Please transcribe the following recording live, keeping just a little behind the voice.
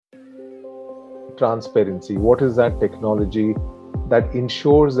transparency? What is that technology that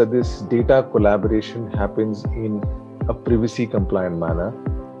ensures that this data collaboration happens in a privacy compliant manner,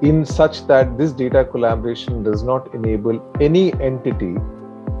 in such that this data collaboration does not enable any entity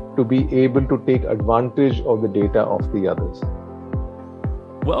to be able to take advantage of the data of the others?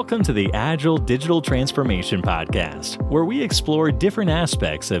 Welcome to the Agile Digital Transformation Podcast, where we explore different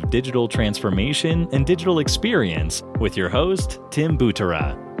aspects of digital transformation and digital experience with your host, Tim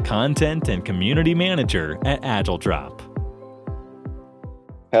Butera, Content and Community Manager at AgileDrop.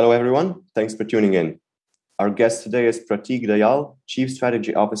 Hello, everyone. Thanks for tuning in. Our guest today is Prateek Dayal, Chief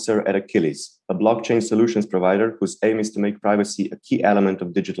Strategy Officer at Achilles, a blockchain solutions provider whose aim is to make privacy a key element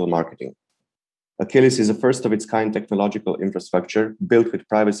of digital marketing. Achilles is a first-of-its-kind technological infrastructure built with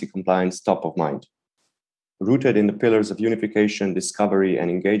privacy compliance top of mind. Rooted in the pillars of unification, discovery,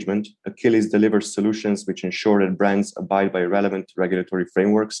 and engagement, Achilles delivers solutions which ensure that brands abide by relevant regulatory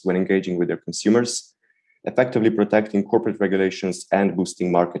frameworks when engaging with their consumers, effectively protecting corporate regulations and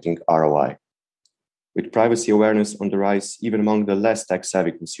boosting marketing ROI. With privacy awareness on the rise even among the less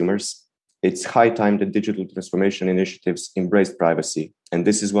tech-savvy consumers, it's high time that digital transformation initiatives embrace privacy, and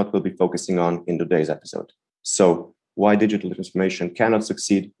this is what we'll be focusing on in today's episode. So, why digital transformation cannot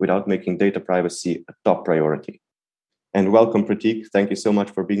succeed without making data privacy a top priority. And welcome, Prateek. Thank you so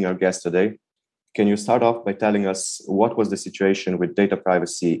much for being our guest today. Can you start off by telling us what was the situation with data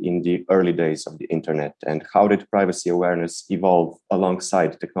privacy in the early days of the internet, and how did privacy awareness evolve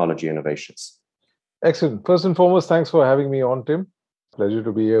alongside technology innovations? Excellent. First and foremost, thanks for having me on, Tim. Pleasure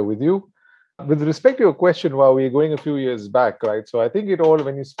to be here with you. With respect to your question, we're going a few years back, right? So I think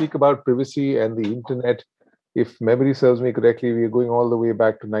when you speak about privacy and the internet, if memory serves me correctly, we're going all the way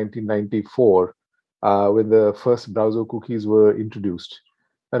back to 1994, when the first browser cookies were introduced.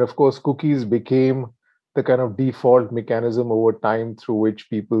 And of course, cookies became the kind of default mechanism over time through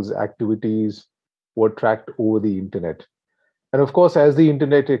which people's activities were tracked over the internet. And of course, as the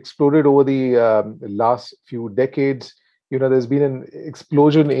internet exploded over the last few decades, there's been an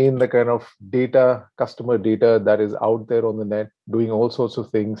explosion in the kind of data, customer data that is out there on the net, doing all sorts of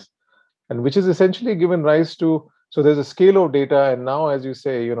things, and which is essentially given rise to, so there's a scale of data. And now, as you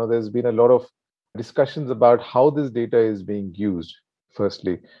say, there's been a lot of discussions about how this data is being used,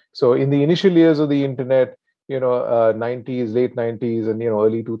 firstly. So in the initial years of the internet, 90s, late 90s, and,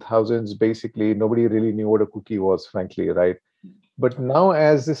 early 2000s, basically, nobody really knew what a cookie was, frankly, right? But now,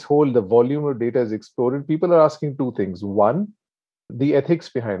 as the volume of data has exploded, people are asking two things. One, the ethics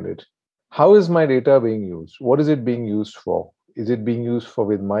behind it. How is my data being used? What is it being used for? Is it being used for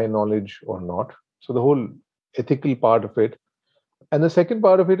with my knowledge or not? So the whole ethical part of it. And the second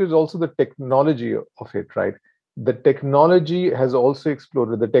part of it is also the technology of it, right? The technology has also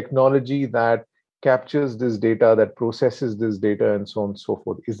exploded. The technology that captures this data, that processes this data, and so on and so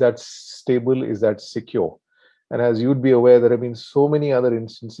forth. Is that stable? Is that secure? And as you'd be aware, there have been so many other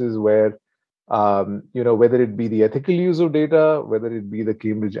instances where, whether it be the ethical use of data, whether it be the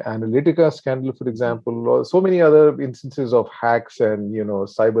Cambridge Analytica scandal, for example, or so many other instances of hacks and,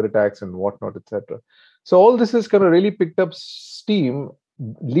 cyber attacks and whatnot, etc. So all this has kind of really picked up steam,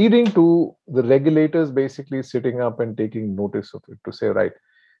 leading to the regulators basically sitting up and taking notice of it to say, right,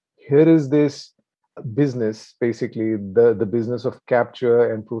 here is this business, basically the business of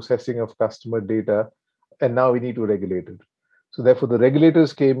capture and processing of customer data, and now we need to regulate it. So therefore, the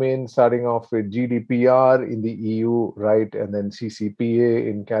regulators came in, starting off with GDPR in the EU, right, and then CCPA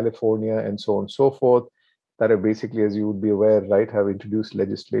in California, and so on and so forth, that are basically, as you would be aware, right, have introduced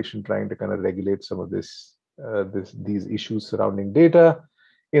legislation trying to kind of regulate some of these issues surrounding data.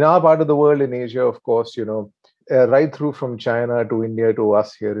 In our part of the world, in Asia, of course, right through from China to India to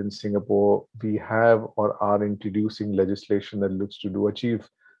us here in Singapore, we have or are introducing legislation that looks to achieve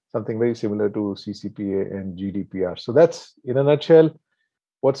something very similar to CCPA and GDPR. So that's, in a nutshell,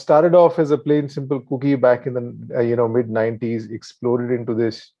 what started off as a plain simple cookie back in the mid-90s exploded into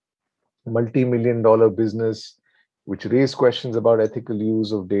this multi-million-dollar business, which raised questions about ethical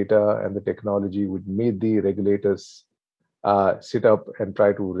use of data and the technology, which made the regulators sit up and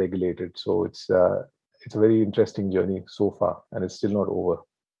try to regulate it. So it's a very interesting journey so far, and it's still not over.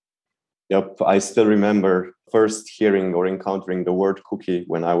 Yep, I still remember first hearing or encountering the word cookie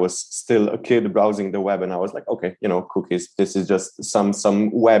when I was still a kid browsing the web, and I was like, okay, cookies, this is just some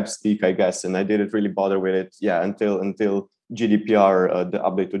web speak, I guess, and I didn't really bother with it, until GDPR, the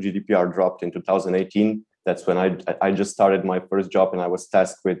update to GDPR dropped in 2018. That's when I just started my first job, and I was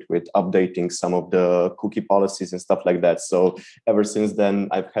tasked with updating some of the cookie policies and stuff like that. So ever since then,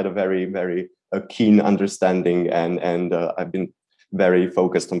 I've had a very, very keen understanding, and I've been very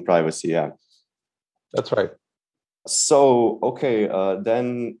focused on privacy. Yeah, that's right. So, okay,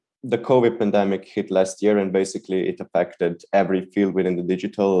 then the COVID pandemic hit last year, and basically it affected every field within the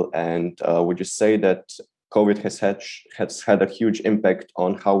digital. And would you say that COVID has had a huge impact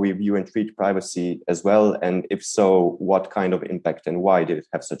on how we view and treat privacy as well? And if so, what kind of impact and why did it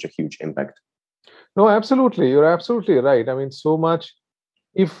have such a huge impact? No, absolutely. You're absolutely right. I mean, so much,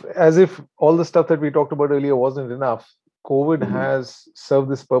 if all the stuff that we talked about earlier wasn't enough, COVID has served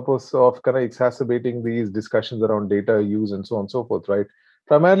this purpose of kind of exacerbating these discussions around data use and so on and so forth, right?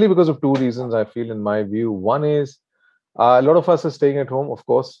 Primarily because of two reasons, I feel, in my view. One is a lot of us are staying at home, of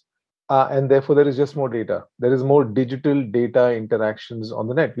course, and therefore there is just more data. There is more digital data interactions on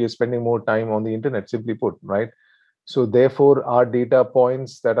the net. We are spending more time on the internet, simply put, right? So therefore, our data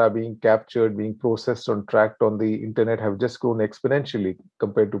points that are being captured, being processed and tracked on the internet have just grown exponentially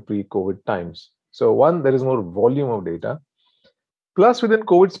compared to pre-COVID times. So one, there is more volume of data. Plus, within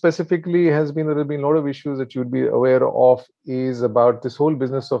COVID specifically, there have been a lot of issues that you'd be aware of is about this whole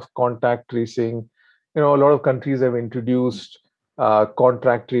business of contact tracing. A lot of countries have introduced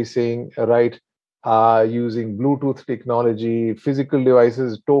contact tracing, right? Using Bluetooth technology, physical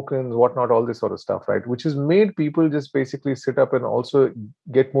devices, tokens, whatnot, all this sort of stuff, right? Which has made people just basically sit up and also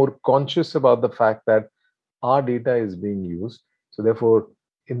get more conscious about the fact that our data is being used. So therefore,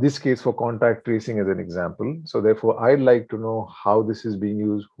 in this case, for contact tracing as an example. So therefore, I'd like to know how this is being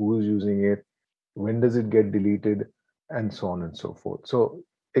used, who is using it, when does it get deleted, and so on and so forth. So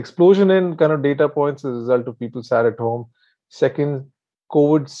explosion in kind of data points as a result of people sat at home. Second,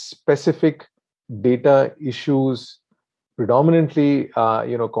 COVID specific data issues, predominantly,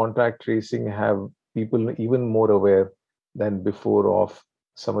 contact tracing, have people even more aware than before of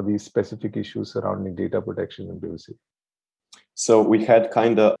some of these specific issues surrounding data protection and privacy. So we had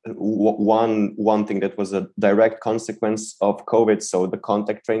kind of one thing that was a direct consequence of COVID. So the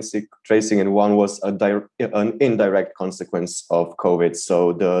contact tracing, and one was an indirect consequence of COVID.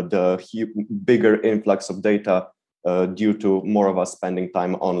 So the bigger influx of data due to more of us spending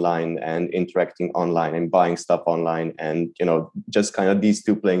time online and interacting online and buying stuff online, and just kind of these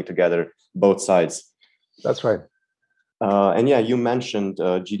two playing together, both sides. That's right. And yeah, you mentioned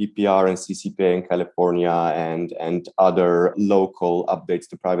GDPR and CCPA in California and other local updates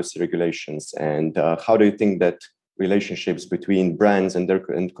to privacy regulations. And how do you think that relationships between brands and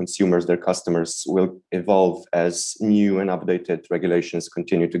consumers, their customers, will evolve as new and updated regulations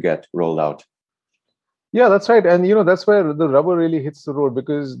continue to get rolled out? Yeah, that's right. And, that's where the rubber really hits the road,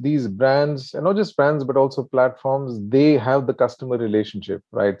 because these brands, and not just brands, but also platforms, they have the customer relationship,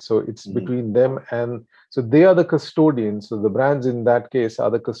 right? So it's between them. And so they are the custodians. So the brands in that case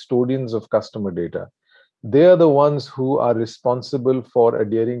are the custodians of customer data. They are the ones who are responsible for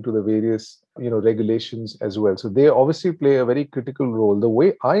adhering to the various, regulations as well. So they obviously play a very critical role. The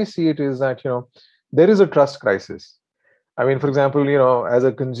way I see it is that, there is a trust crisis. I mean, for example, as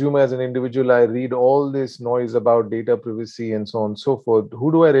a consumer, as an individual, I read all this noise about data privacy and so on and so forth.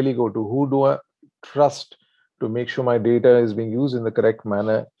 Who do I really go to? Who do I trust to make sure my data is being used in the correct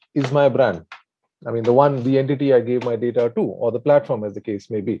manner? Is my brand. I mean, the entity I gave my data to, or the platform, as the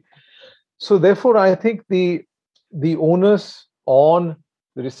case may be. So therefore, I think the onus on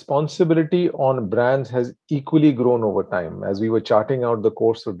the responsibility on brands has equally grown over time as we were charting out the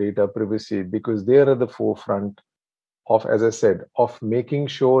course of data privacy, because they are at the forefront of, as I said, of making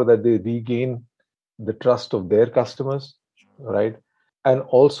sure that they regain the trust of their customers, right? And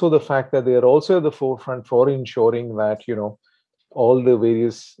also the fact that they are also at the forefront for ensuring that, all the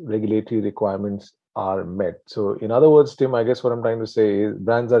various regulatory requirements are met. So in other words, Tim, I guess what I'm trying to say is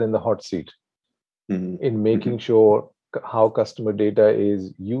brands are in the hot seat in making sure how customer data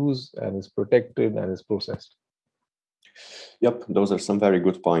is used and is protected and is processed. Yep, those are some very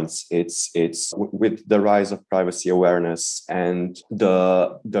good points. It's with the rise of privacy awareness and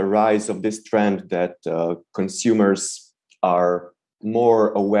the rise of this trend that consumers are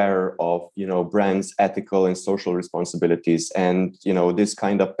more aware of, brands' ethical and social responsibilities, and this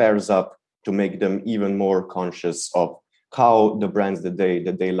kind of pairs up to make them even more conscious of how the brands that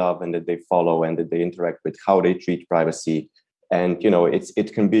they love and that they follow and that they interact with, how they treat privacy. And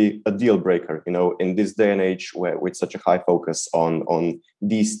it can be a deal breaker, in this day and age where with such a high focus on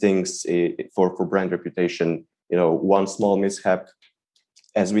these things for brand reputation. One small mishap,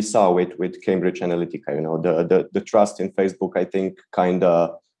 as we saw with Cambridge Analytica, the trust in Facebook, I think, kind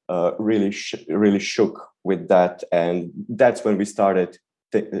of really shook with that, and that's when we started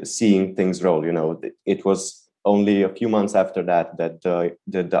seeing things roll. It was only a few months after that the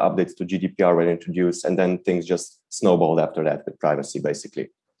updates to GDPR were introduced, and then things just snowballed after that with privacy, basically.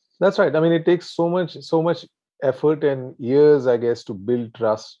 That's right. I mean, it takes so much effort and years, I guess, to build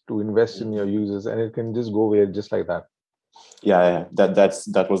trust, to invest in your users, and it can just go away just like that. Yeah,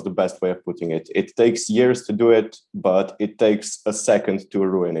 that was the best way of putting it. It takes years to do it, but it takes a second to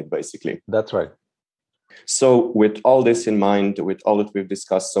ruin it, basically. That's right. So with all this in mind, with all that we've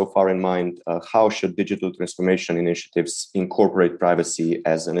discussed so far in mind, how should digital transformation initiatives incorporate privacy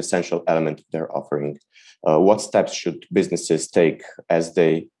as an essential element of their offering? What steps should businesses take as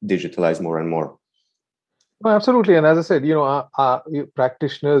they digitalize more and more? No, absolutely. And as I said, our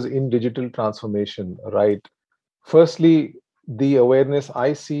practitioners in digital transformation, right? Firstly, the awareness,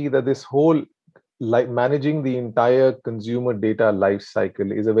 I see that this whole like managing the entire consumer data life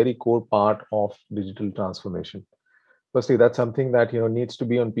cycle is a very core part of digital transformation. Firstly, that's something that needs to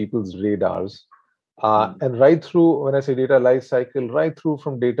be on people's radars. And right through, when I say data life cycle, right through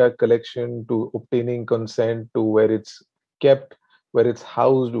from data collection to obtaining consent to where it's kept, where it's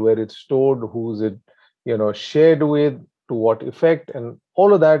housed, where it's stored, who's it, shared with, to what effect, and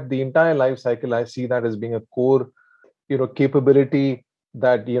all of that, the entire life cycle, I see that as being a core, capability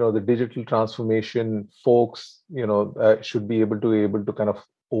that the digital transformation folks, should be able to kind of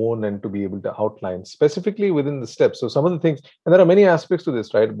own and to be able to outline specifically within the steps. So some of the things, and there are many aspects to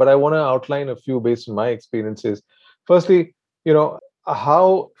this, right? But I want to outline a few based on my experiences. Firstly,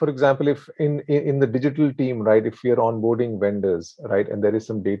 how, for example, if in the digital team, right, if we are onboarding vendors, right, and there is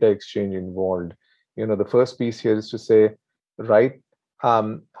some data exchange involved, the first piece here is to say, right,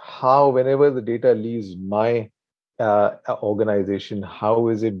 how whenever the data leaves my organization, how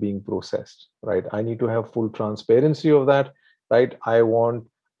is it being processed, right? I need to have full transparency of that, right? I want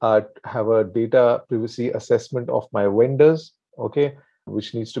have a data privacy assessment of my vendors, okay,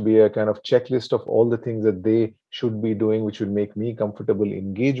 which needs to be a kind of checklist of all the things that they should be doing, which would make me comfortable,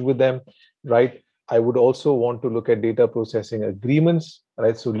 engage with them, right? I would also want to look at data processing agreements,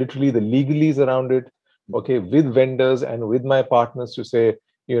 right? So literally the legalese around it, okay, with vendors and with my partners to say,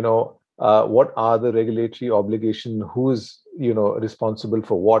 what are the regulatory obligations, who's responsible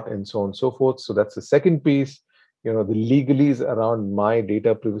for what, and so on and so forth. So that's the second piece. The legalese around my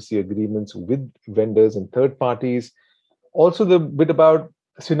data privacy agreements with vendors and third parties. Also the bit about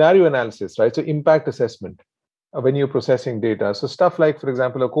scenario analysis, right? So impact assessment when you're processing data. So stuff like, for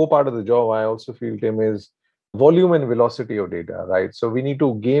example, a core part of the job, I also feel, Tim, is volume and velocity of data, right? So we need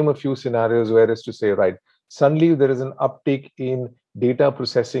to game a few scenarios where is to say, right, suddenly there is an uptick in data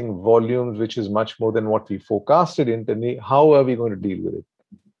processing volumes, which is much more than what we forecasted internally. How are we going to deal with it,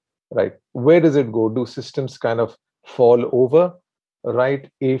 right? Where does it go? Do systems kind of fall over, right?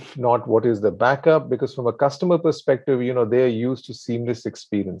 If not, what is the backup? Because from a customer perspective, they are used to seamless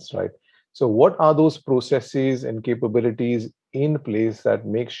experience, right? So what are those processes and capabilities in place that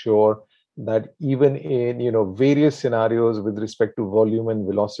make sure that even in various scenarios with respect to volume and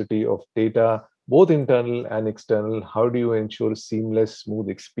velocity of data, both internal and external, how do you ensure seamless, smooth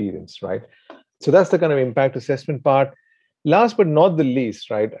experience, right? So that's the kind of impact assessment part. Last but not the least,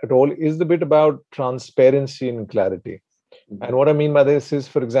 right, at all, is the bit about transparency and clarity. And what I mean by this is,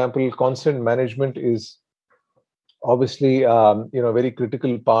 for example, consent management is obviously a very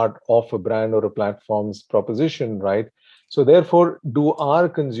critical part of a brand or a platform's proposition, right? So therefore, do our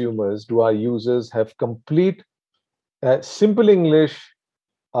consumers, do our users have complete, simple English,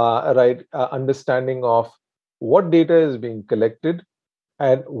 understanding of what data is being collected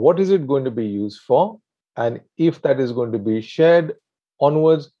and what is it going to be used for? And if that is going to be shared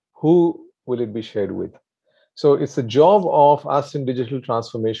onwards, who will it be shared with? So it's the job of us in digital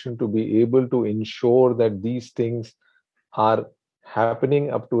transformation to be able to ensure that these things are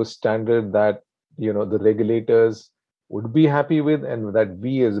happening up to a standard that the regulators would be happy with, and that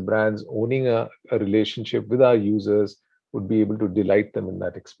we as brands owning a relationship with our users would be able to delight them in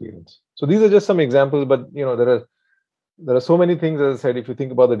that experience. So these are just some examples, but there are so many things, as I said, if you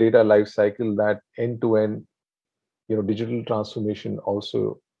think about the data life cycle that end-to-end, digital transformation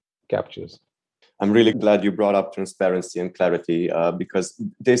also captures. I'm really glad you brought up transparency and clarity because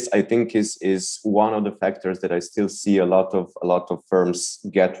this, I think, is one of the factors that I still see a lot of firms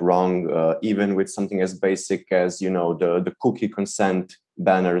get wrong, even with something as basic as the cookie consent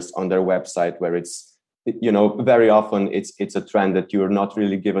banners on their website, where it's very often it's a trend that you're not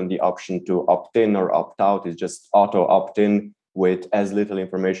really given the option to opt in or opt out. It's just auto opt in with as little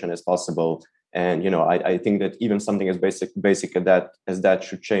information as possible. And I think that even something as basic as that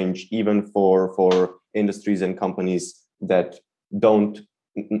should change, even for industries and companies that don't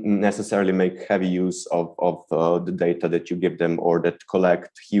necessarily make heavy use of the data that you give them or that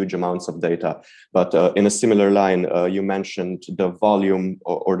collect huge amounts of data. But in a similar line, you mentioned the volume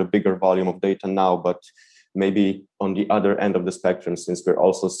or the bigger volume of data now, but maybe on the other end of the spectrum, since we're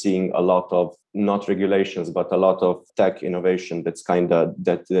also seeing a lot of not regulations, but a lot of tech innovation that's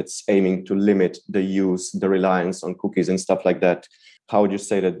aiming to limit the use, the reliance on cookies and stuff like that. How would you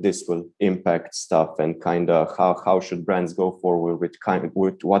say that this will impact stuff, and how should brands go forward with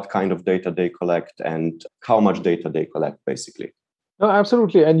what kind of data they collect and how much data they collect, basically? No,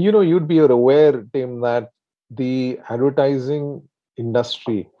 absolutely. And you'd be aware, Tim, that the advertising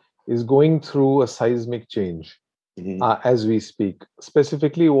industry is going through a seismic change as we speak,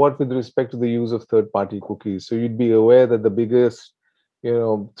 specifically with respect to the use of third-party cookies. So you'd be aware that the biggest,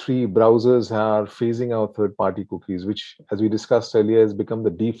 three browsers are phasing out third-party cookies, which, as we discussed earlier, has become the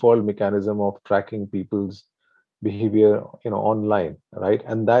default mechanism of tracking people's behavior, online, right?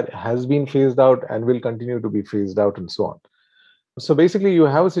 And that has been phased out and will continue to be phased out, and so on. So basically, you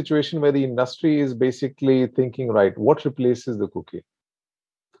have a situation where the industry is basically thinking, right, what replaces the cookie?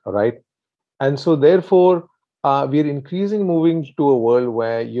 All right. And so therefore, we're increasingly moving to a world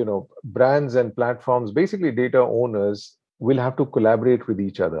where, brands and platforms, basically data owners, will have to collaborate with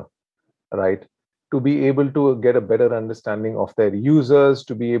each other, right? To be able to get a better understanding of their users,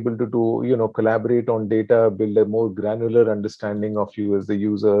 to be able to collaborate on data, build a more granular understanding of you as the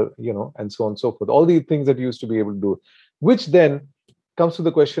user, and so on and so forth. All these things that you used to be able to do, which then comes to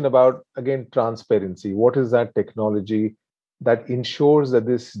the question about, again, transparency. What is that technology that ensures that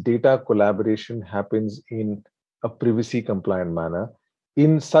this data collaboration happens in a privacy compliant manner,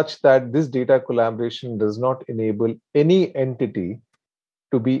 in such that this data collaboration does not enable any entity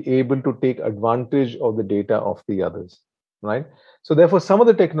to be able to take advantage of the data of the others, right? So therefore, some of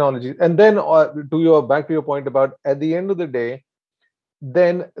the technologies, and then back to your point about, at the end of the day,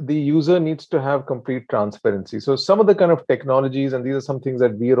 then the user needs to have complete transparency. So some of the kind of technologies, and these are some things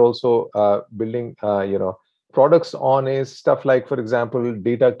that we are also building, products on, is stuff like, for example,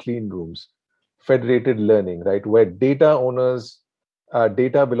 data clean rooms, federated learning, right? Where data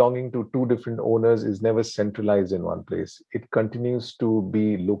belonging to two different owners is never centralized in one place. It continues to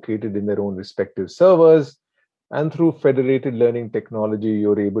be located in their own respective servers. And through federated learning technology,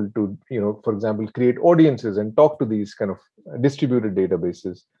 you're able to, for example, create audiences and talk to these kind of distributed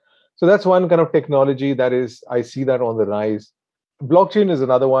databases. So that's one kind of technology I see that on the rise. Blockchain is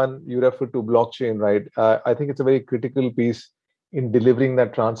another one. You referred to blockchain, right? I think it's a very critical piece in delivering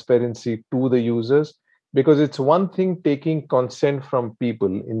that transparency to the users, because it's one thing taking consent from people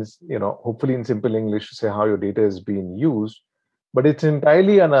in, hopefully in simple English, to say how your data is being used. But it's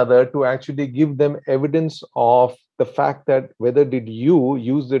entirely another to actually give them evidence of the fact that whether did you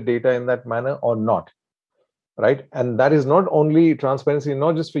use the data in that manner or not, right? And that is not only transparency,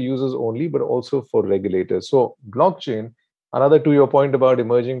 not just for users only, but also for regulators. So blockchain, another, to your point about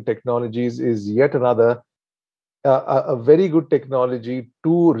emerging technologies, is yet another a very good technology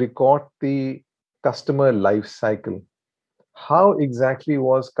to record the customer life cycle. How exactly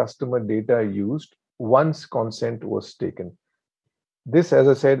was customer data used once consent was taken? This, as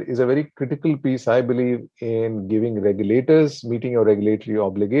I said, is a very critical piece, I believe, in giving regulators, meeting your regulatory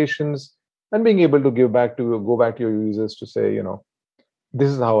obligations, and being able to go back to your users to say, this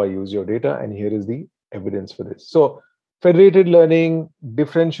is how I use your data, and here is the evidence for this. So federated learning,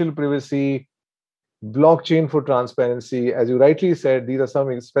 differential privacy, blockchain for transparency, as you rightly said, these are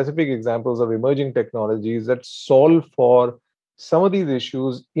some specific examples of emerging technologies that solve for some of these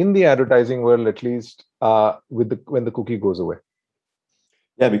issues in the advertising world, at least when the cookie goes away.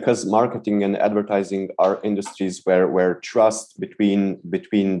 Yeah, because marketing and advertising are industries where trust between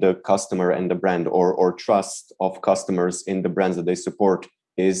the customer and the brand, or trust of customers in the brands that they support,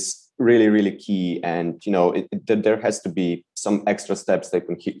 is really, really key. And there has to be some extra steps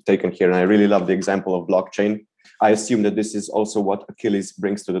taken here. And I really love the example of blockchain. I assume that this is also what Achilles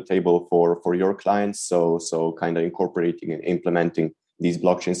brings to the table for your clients. So kind of incorporating and implementing these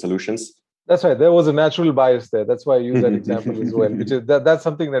blockchain solutions. That's right. There was a natural bias there. That's why I use that example as well, which is that's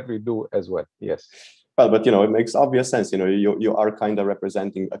something that we do as well. Yes. Well, but it makes obvious sense. You are kind of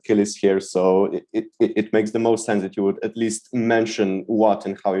representing Achilles here, so it makes the most sense that you would at least mention what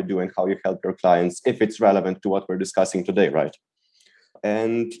and how you do and how you help your clients, if it's relevant to what we're discussing today, right?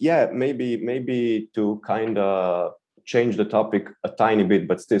 And yeah, maybe to kind of change the topic a tiny bit,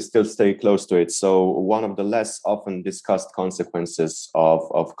 but still stay close to it. So one of the less often discussed consequences of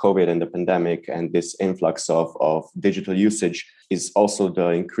COVID and the pandemic and this influx of digital usage is also the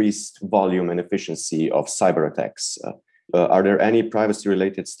increased volume and efficiency of cyber attacks. Are there any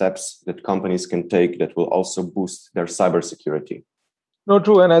privacy-related steps that companies can take that will also boost their cybersecurity? No,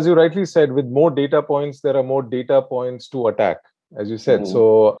 true. And as you rightly said, with more data points, there are more data points to attack, as you said.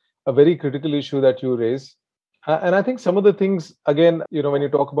 So a very critical issue that you raise. And I think some of the things, again, when you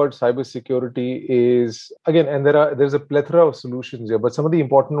talk about cybersecurity is, again, and there's a plethora of solutions here, but some of the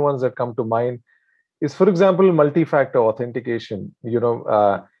important ones that come to mind is, for example, multi-factor authentication,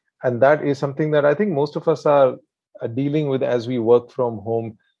 and that is something that I think most of us are dealing with as we work from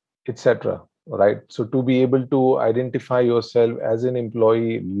home, etc. Right? So to be able to identify yourself as an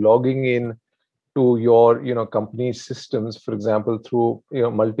employee, logging in to your company's systems, for example, through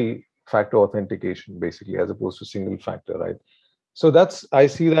multi-factor authentication, basically, as opposed to single factor, right? So I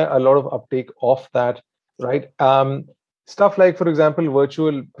see that a lot of uptake of that, right? Stuff like, for example,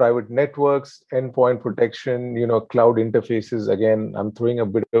 virtual private networks, endpoint protection, cloud interfaces. Again, I'm throwing a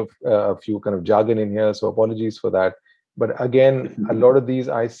bit of a few kind of jargon in here, so apologies for that. But again, a lot of these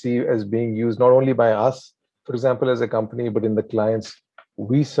I see as being used not only by us, for example, as a company, but in the clients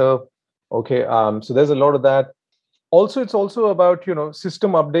we serve. Okay, so there's a lot of that. Also, it's also about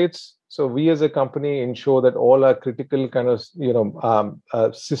system updates. So we as a company ensure that all our critical kind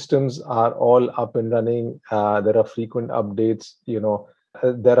of systems are all up and running. There are frequent updates.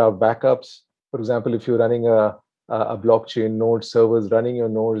 There are backups. For example, if you're running a blockchain node, servers running your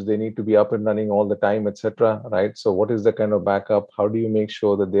nodes, they need to be up and running all the time, etc. Right? So what is the kind of backup? How do you make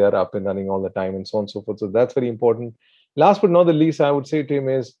sure that they are up and running all the time, and so on and so forth? So that's very important. Last but not the least, I would say, Tim,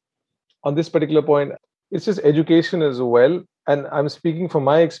 is on this particular point, it's just education as well. And I'm speaking from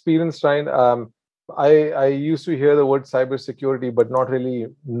my experience, right? I used to hear the word cybersecurity, but not really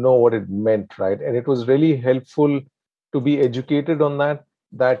know what it meant, right? And it was really helpful to be educated on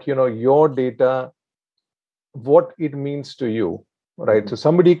that your data, what it means to you, right? So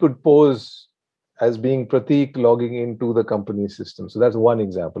somebody could pose as being Pratik logging into the company system. So that's one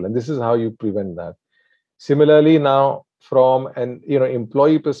example. And this is how you prevent that. Similarly, now from an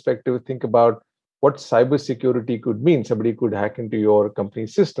employee perspective, think about what cybersecurity could mean. Somebody could hack into your company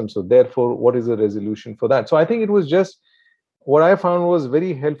system. So therefore, what is the resolution for that? So I think it was just what I found was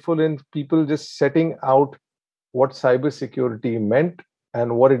very helpful in people just setting out what cybersecurity meant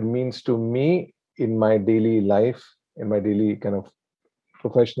and what it means to me in my daily life, in my daily kind of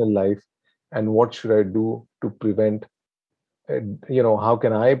professional life, and what should I do to prevent, how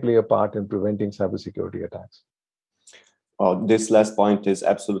can I play a part in preventing cybersecurity attacks? This last point is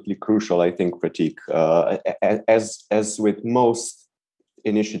absolutely crucial, I think, Pratik. As with most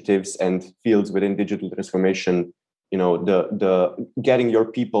initiatives and fields within digital transformation, the getting your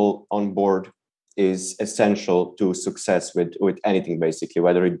people on board is essential to success with anything, basically,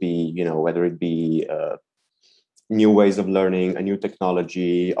 whether it be new ways of learning, a new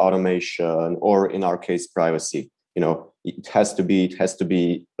technology, automation, or in our case, privacy. It has to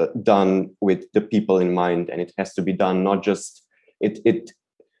be done with the people in mind, and it has to be done not just it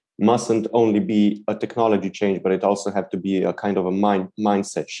mustn't only be a technology change, but it also have to be a kind of a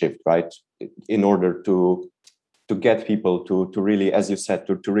mindset shift, right? In order to get people to really, as you said,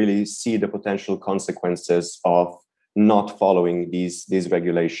 to really see the potential consequences of not following these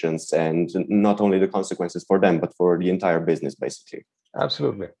regulations, and not only the consequences for them, but for the entire business, basically.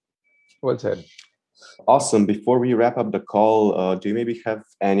 Absolutely. Well said. Awesome. Before we wrap up the call, do you maybe have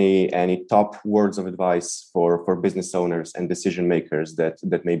any top words of advice for business owners and decision makers that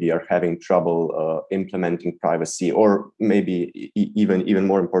maybe are having trouble implementing privacy, or maybe even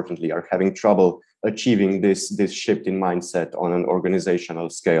more importantly, are having trouble achieving this shift in mindset on an organizational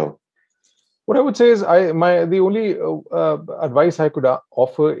scale? What I would say is the only advice I could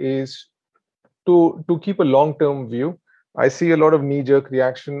offer is to keep a long-term view. I see a lot of knee-jerk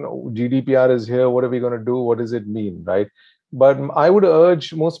reaction. GDPR is here. What are we going to do? What does it mean, right? But I would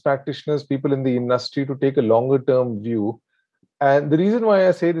urge most practitioners, people in the industry, to take a longer-term view. And the reason why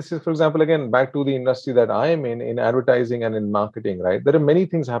I say this is, for example, again, back to the industry that I am in advertising and in marketing, right? There are many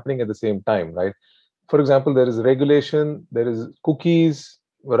things happening at the same time, right? For example, there is regulation, there is cookies,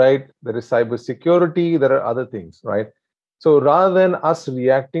 right? There is cybersecurity, there are other things, right? So rather than us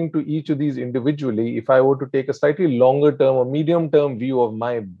reacting to each of these individually, if I were to take a slightly longer term or medium term view of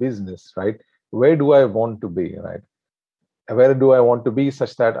my business, right? Where do I want to be, right? Where do I want to be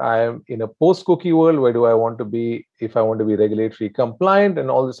such that I am in a post-cookie world? Where do I want to be if I want to be regulatory compliant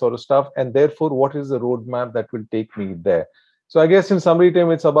and all this sort of stuff? And therefore, what is the roadmap that will take me there? So I guess in summary, Tim,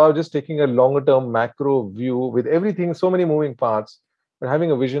 it's about just taking a longer term macro view with everything, so many moving parts, but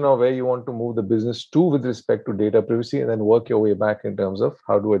having a vision of where you want to move the business to with respect to data privacy, and then work your way back in terms of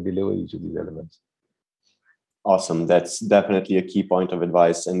how do I deliver each of these elements. Awesome. That's definitely a key point of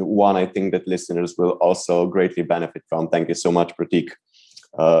advice, and one I think that listeners will also greatly benefit from. Thank you so much, Pratik.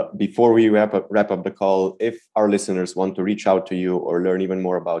 Before we wrap up the call, if our listeners want to reach out to you or learn even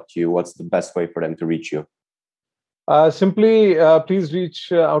more about you, what's the best way for them to reach you? Simply, please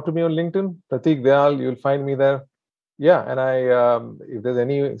reach out to me on LinkedIn, Prateek Dayal. You'll find me there. Yeah, and if there's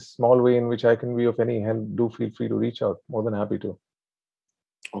any small way in which I can be of any help, do feel free to reach out. More than happy to.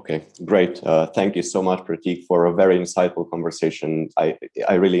 Okay, great. Thank you so much, Prateek, for a very insightful conversation. I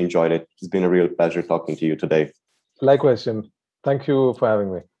really enjoyed it. It's been a real pleasure talking to you today. Likewise, Tim. Thank you for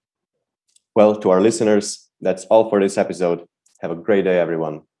having me. Well, to our listeners, that's all for this episode. Have a great day,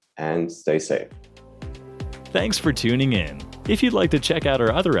 everyone, and stay safe. Thanks for tuning in. If you'd like to check out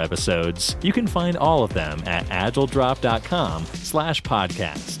our other episodes, you can find all of them at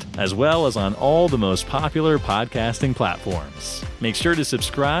agiledrop.com/podcast, as well as on all the most popular podcasting platforms. Make sure to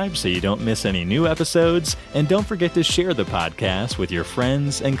subscribe so you don't miss any new episodes, and don't forget to share the podcast with your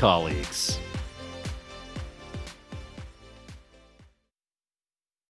friends and colleagues.